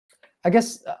I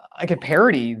guess I could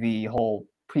parody the whole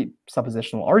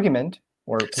presuppositional argument,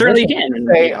 or certainly you can.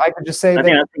 I could just say I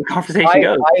think that's the conversation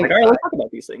goes. Like, all right, let's talk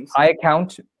about these things. I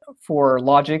account for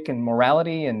logic and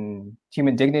morality and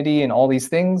human dignity and all these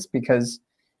things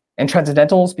and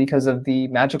transcendentals because of the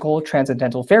magical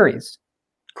transcendental fairies.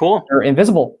 Cool. They're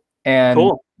invisible and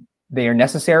cool. They are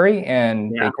necessary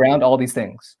and they ground all these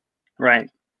things. Right.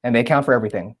 And they account for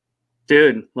everything.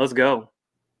 Dude, let's go.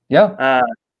 Yeah.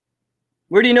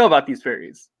 Where do you know about these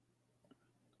fairies?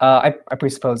 I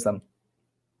presuppose them.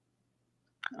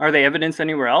 Are they evidenced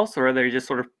anywhere else, or are they just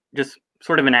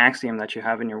sort of an axiom that you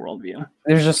have in your worldview?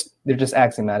 They're just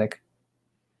axiomatic.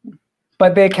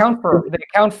 But they account for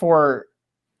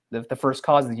the first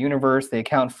cause of the universe. They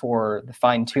account for the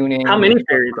fine tuning. How many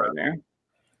fairies are there?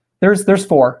 There's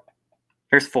 4.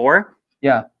 There's 4?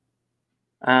 Yeah.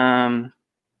 Are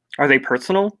they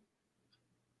personal?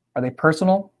 Are they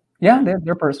personal? Yeah,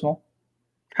 they're personal.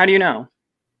 How do you know?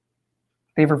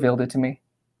 They've revealed it to me.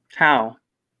 How?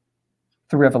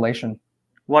 Through revelation.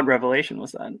 What revelation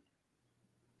was that?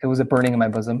 It was a burning in my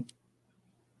bosom.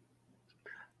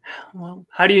 Well,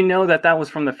 how do you know that was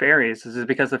from the fairies? Is it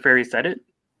because the fairies said it?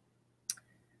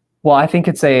 Well, I think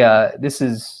it's this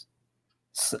is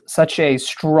such a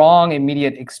strong,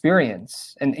 immediate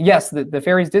experience. And yes, the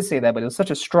fairies did say that, but it was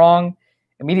such a strong,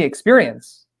 immediate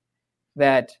experience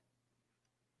that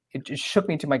it just shook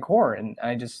me to my core. And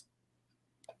I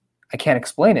can't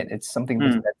explain it. It's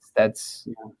something that's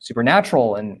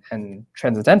supernatural and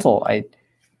transcendental,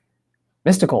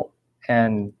 mystical.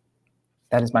 And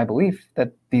that is my belief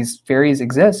that these fairies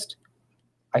exist.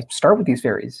 I start with these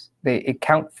fairies. They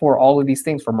account for all of these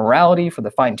things, for morality, for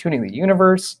the fine-tuning of the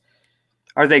universe.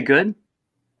 Are they good?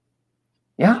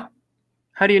 Yeah.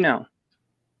 How do you know?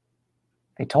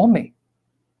 They told me.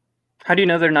 How do you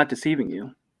know they're not deceiving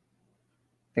you?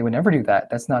 They would never do that.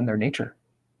 That's not in their nature.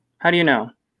 How do you know?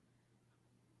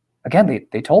 Again,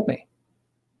 they told me.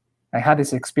 I had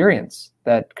this experience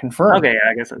that confirmed. Okay,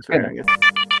 I guess that's fair. I guess.